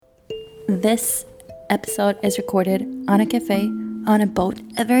This episode is recorded on a cafe, on a boat,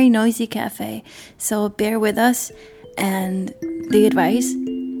 a very noisy cafe. So bear with us, and the advice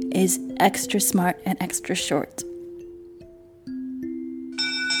is extra smart and extra short.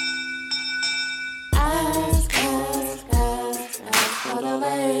 Ask for the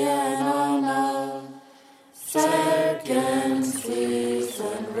laying on love. Second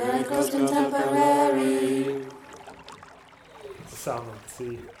season, very close contemporary. Sound of the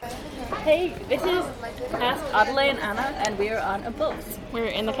sea. Hey, this is Ask Adelaide and Anna, and we are on a boat. We're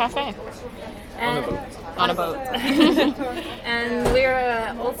in the cafe. And On a boat. and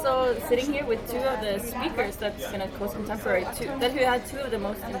we're also sitting here with two of the speakers that's in a Coast Contemporary, who had two of the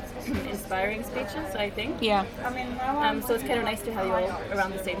most inspiring speeches, I think. Yeah. So it's kind of nice to have you all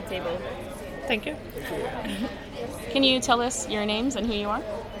around the same table. Thank you. Can you tell us your names and who you are?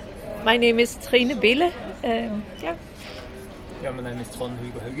 My name is Trine Bille. Yeah, my name is Trond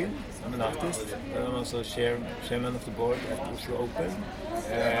Hugo Hugge. I'm an artist. I'm also chairman of the board at Oslo Open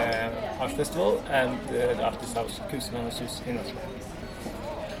Art Festival and the Artist House Kunstnernes Hus in Oslo.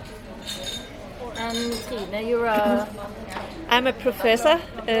 And Trine, you're a... I'm a professor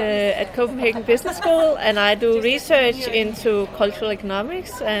at Copenhagen Business School, and I do research into cultural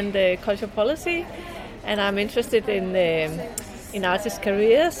economics and cultural policy, and I'm interested in artist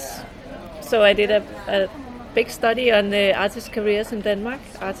careers. So I did a big study on the artist careers in Denmark,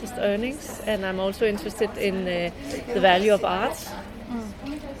 artist earnings, and I'm also interested in the value of art.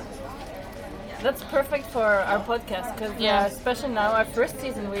 That's perfect for our podcast, because especially now, our first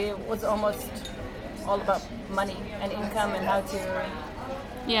season, was almost all about money and income and how to...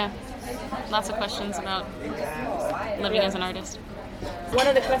 Yeah. Lots of questions about living as an artist. One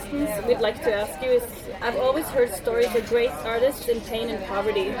of the questions we'd like to ask you is, I've always heard stories of great artists in pain and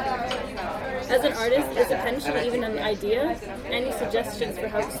poverty. As an artist, is a pension even an idea? Any suggestions for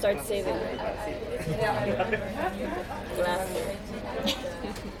how to start saving?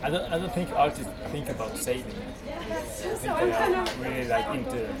 I don't think artists think about saving. I think they are really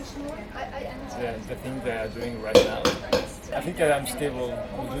into the thing they are doing right now. I think that I'm still will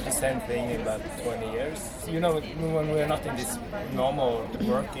do the same thing in about 20 years. You know, when we're not in this normal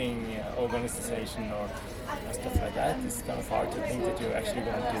working organization or stuff like that, it's kind of hard to think that you're actually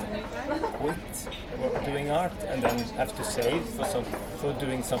going to quit doing art and then have to save for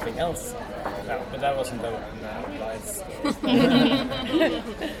doing something else. No, but that wasn't the advice.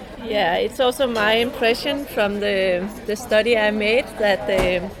 Yeah, it's also my impression from the study I made that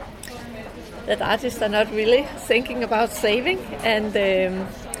artists are not really thinking about saving, and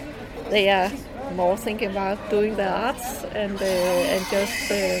they are more thinking about doing their arts and just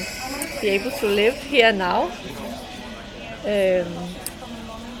be able to live here now.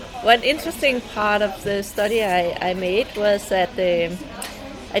 One interesting part of the study I made was that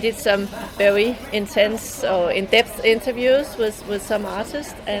I did some very intense or in-depth interviews with some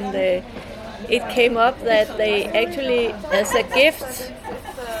artists, and it came up that they actually, as a gift,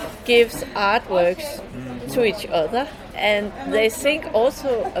 gives artworks to each other, and they think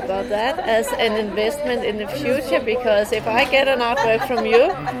also about that as an investment in the future, because if I get an artwork from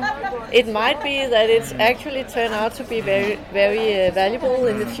you, it might be that it's actually turned out to be very, very valuable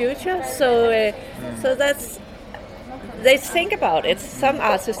in the future. So that's, they think about it. Some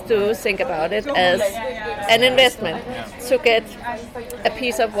artists do think about it as an investment to get a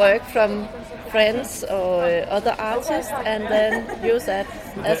piece of work from friends or other artists and then use that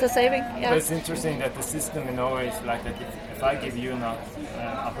as a saving. But it's interesting that the system in Norway is like that. If I give you an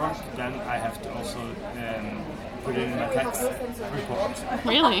artwork, then I have to also put it in my tax report.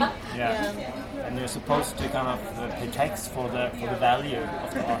 Really? Yeah. And you're supposed to kind of pay tax for the value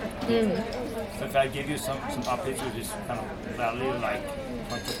of the art. So if I give you some art piece which is kind of value like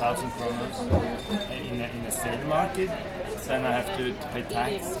 20,000 kroner in a sale market, then I have to pay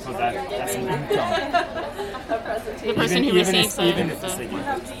tax for that as an income. The person who receives it. Even if it's a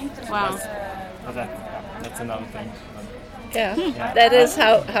gift. Wow. But that's another thing. Yeah, that is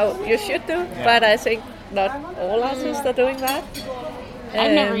how you should do, but I think not all artists are doing that.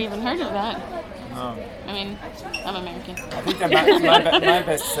 I've never even heard of that. No. I mean, I'm American. I think that my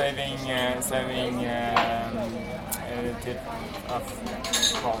best saving tip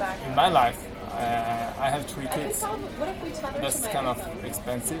in my life. I have 3 kids. That's kind of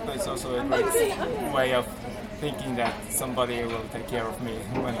expensive, but it's also a great way of thinking that somebody will take care of me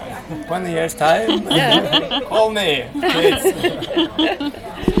when 20 years time. Call me, kids.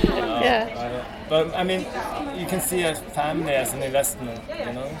 But I mean, you can see a family as an investment,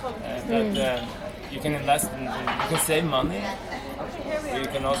 you know. That you can invest in, you can save money. You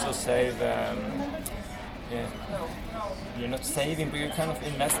can also save you're not saving, but you kind of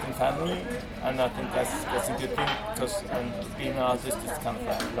invest in family, and I think that's a good thing, because being an artist is kind of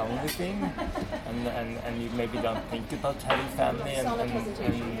a lonely thing, and you maybe don't think about having family and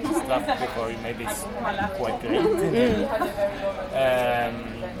stuff before maybe it's quite great.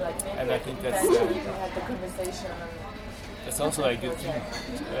 And I think that's also a good thing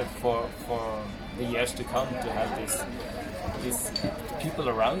for the years to come, to have these people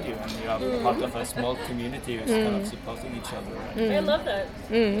around you, and you are part of a small community who's kind of supporting each other. I love that.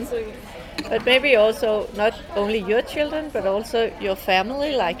 So, But maybe also not only your children, but also your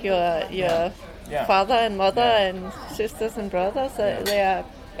family, like your father and mother and sisters and brothers. They are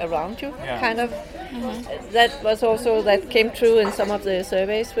around you, kind of. That was also that came true in some of the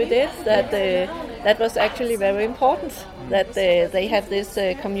surveys we did. That was actually very important. That they have this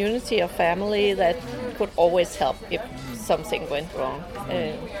community of family that could always help if something went wrong.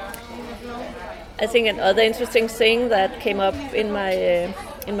 I think another interesting thing that came up in my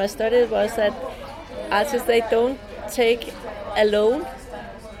study was that artists, they don't take a loan.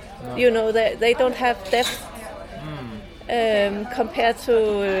 You know, they don't have debt compared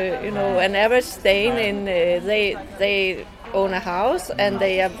to an average Dane. They own a house and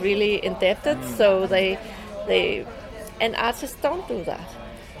they are really indebted. So they and artists don't do that.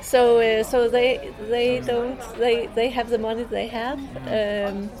 So they have the money they have.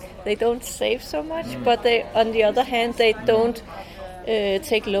 They don't save so much, but on the other hand, they don't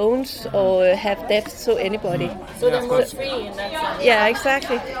take loans or have debts to anybody. so they're more free in that sense. Yeah,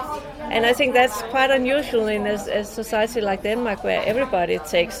 exactly. And I think that's quite unusual in a society like Denmark, where everybody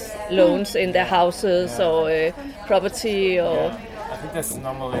takes loans in their houses or property. Or I think that's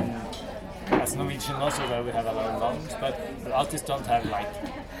normal as Norwegian also, where we have a lot of loans, but artists don't have like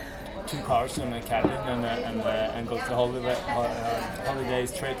 2 cars and a cabin and go to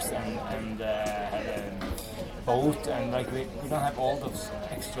holidays, trips, and have a boat, and like we don't have all those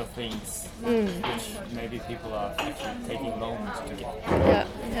extra things which maybe people are actually taking loans to get.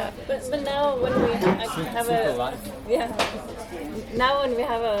 yeah. But now when we have Simple life. now when we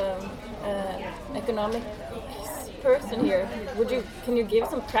have a economic person here, can you give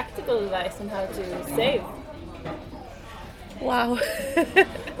some practical advice on how to save? Wow.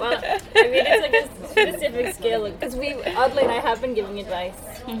 Well, I mean, it's like a specific skill, because Audley and I have been giving advice.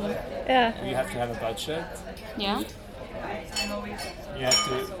 Yeah. You have to have a budget. Yeah. You have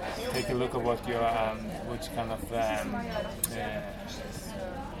to take a look at what your which kind of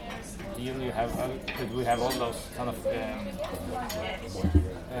deal you have. We have all those kind of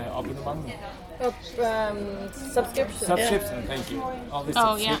abonnement. Subscription. Subscription, thank you. All this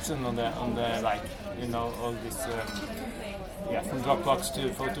subscription on the like, all this from Dropbox to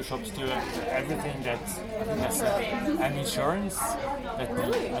Photoshop to everything that has an insurance that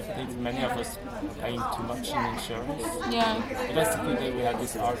I think many of us are paying too much in insurance. Yeah. But that's the good that we have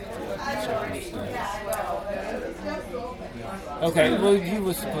this art insurance. Okay, well, you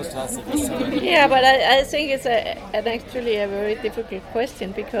were supposed to answer this. Yeah, but I think it's actually a very difficult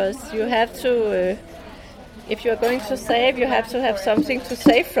question, because you have to, if you're going to save, you have to have something to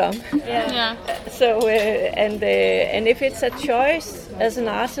save from. Yeah. So and if it's a choice as an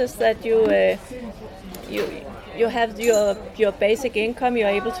artist that you have your basic income, you're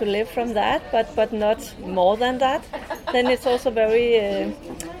able to live from that, but not more than that, then it's also very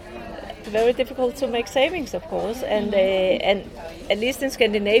difficult to make savings, of course. And at least in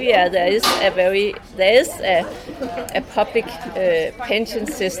Scandinavia, there is a public pension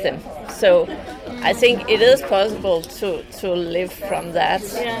system. So I think it is possible to live from that.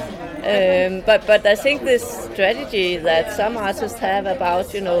 But I think this strategy that some artists have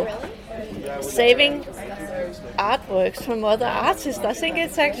about saving artworks from other artists, I think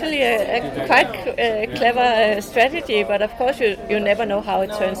it's actually a quite clever strategy. But of course, you never know how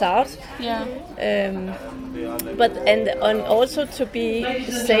it turns out. Yeah. But also to be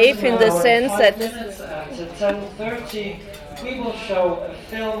safe in the sense that. At 10:30, we will show a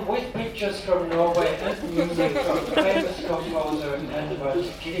film with pictures from Norway and music from famous composer Edvard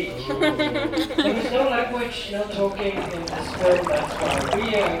Grieg. There is no language, no talking in this film. That's why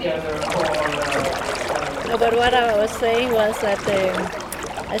we gather all. No, but what I was saying was that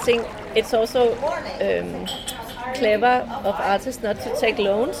I think it's also clever of artists not to take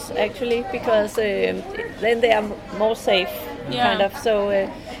loans, actually, because then they are more safe, kind of. So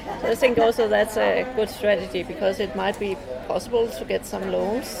I think also that's a good strategy, because it might be possible to get some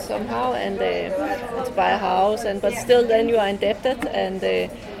loans somehow and to buy a house, but still then you are indebted, and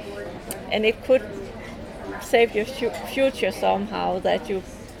it could save your future somehow, that you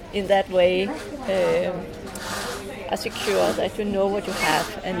in that way are secure, that you know what you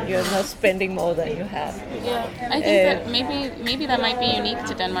have, and you're not spending more than you have. Yeah, I think that maybe that might be unique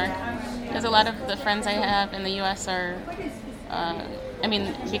to Denmark, because a lot of the friends I have in the U.S. are,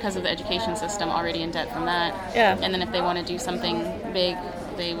 because of the education system, already in debt from that. Yeah. And then if they want to do something big,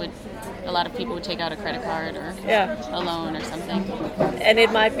 a lot of people would take out a credit card or a loan or something. And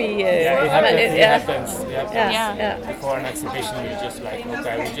it might be... It happens. Yeah. Before an exhibition, you're just like,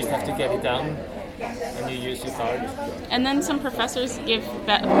 okay, we just have to get it done, and you use your card. And then some professors give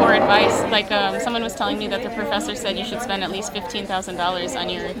poor advice. Like someone was telling me that the professor said you should spend at least $15,000 on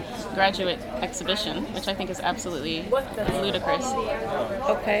your graduate exhibition, which I think is absolutely ludicrous.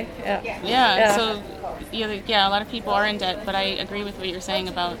 Okay, Yeah. So a lot of people are in debt, but I agree with what you're saying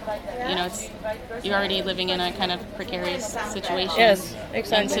about, you're already living in a kind of precarious situation. Yes,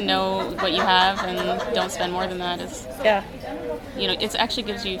 exactly. And to know what you have and don't spend more than that is, it actually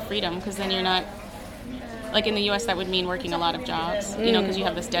gives you freedom, because then you're not, like in the U.S. that would mean working a lot of jobs, because you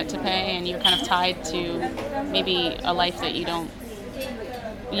have this debt to pay and you're kind of tied to maybe a life that you don't,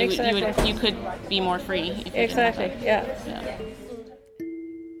 you could be more free. If you didn't have that. Yeah.